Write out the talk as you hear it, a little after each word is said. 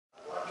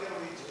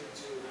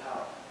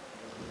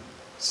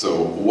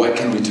So what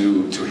can we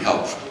do to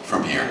help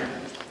from here?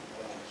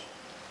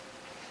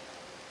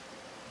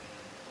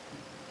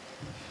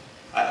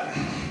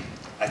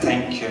 I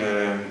think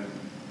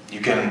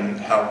you can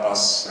help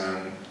us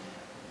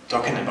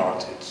talking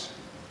about it.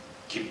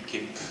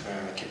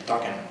 Keep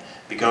talking,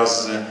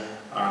 because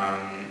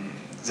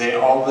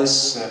they're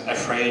always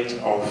afraid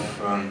of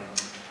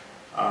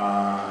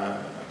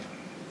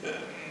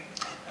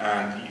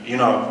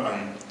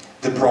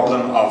the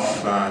problem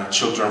of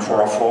Children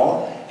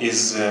 404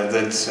 is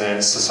that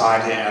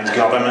society and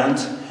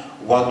government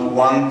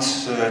want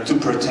to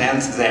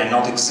pretend they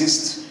not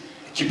exist,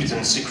 keep it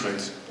in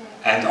secret,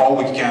 and all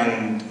we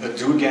can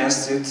do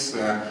against it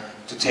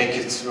to take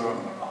it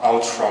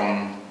out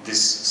from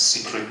this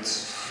secret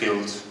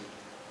field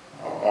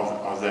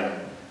of them.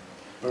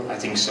 I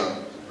think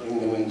so. Bring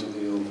them into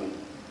the open.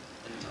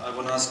 I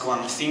want to ask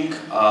one thing.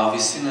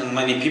 We've seen in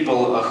many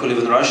people who live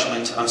in Russia,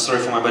 and I'm sorry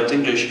for my bad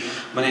English,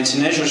 many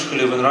teenagers who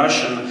live in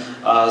Russia,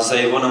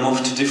 they want to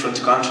move to different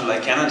country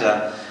like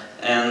Canada,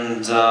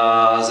 and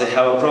they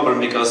have a problem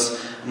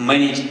because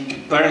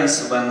many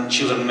parents, when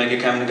children make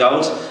a coming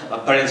out,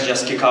 parents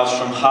just kick out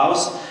from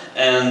house,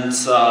 and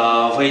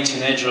they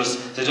teenagers,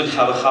 they don't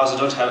have a house, they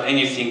don't have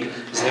anything.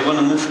 They want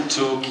to move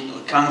to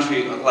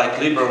country like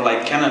liberal,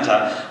 like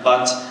Canada,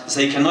 but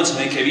they cannot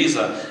make a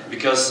visa,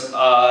 because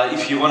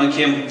if you want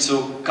to come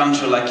to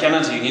country like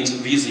Canada, you need a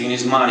visa, you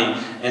need money,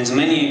 and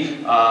many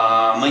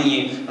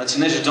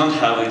teenagers don't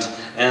have it.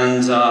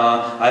 And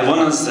I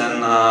want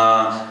then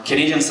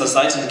Canadian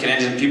society and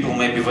Canadian people,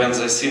 maybe when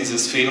they see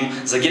this film,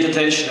 they get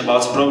attention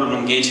about the problem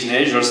of gay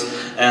teenagers,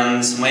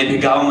 and maybe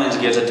government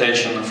get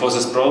attention for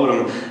this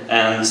problem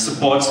and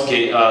support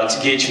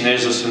gay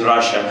teenagers in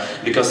Russia,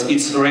 because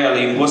it's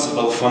really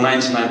impossible for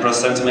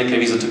 99% to make a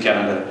visa to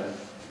Canada.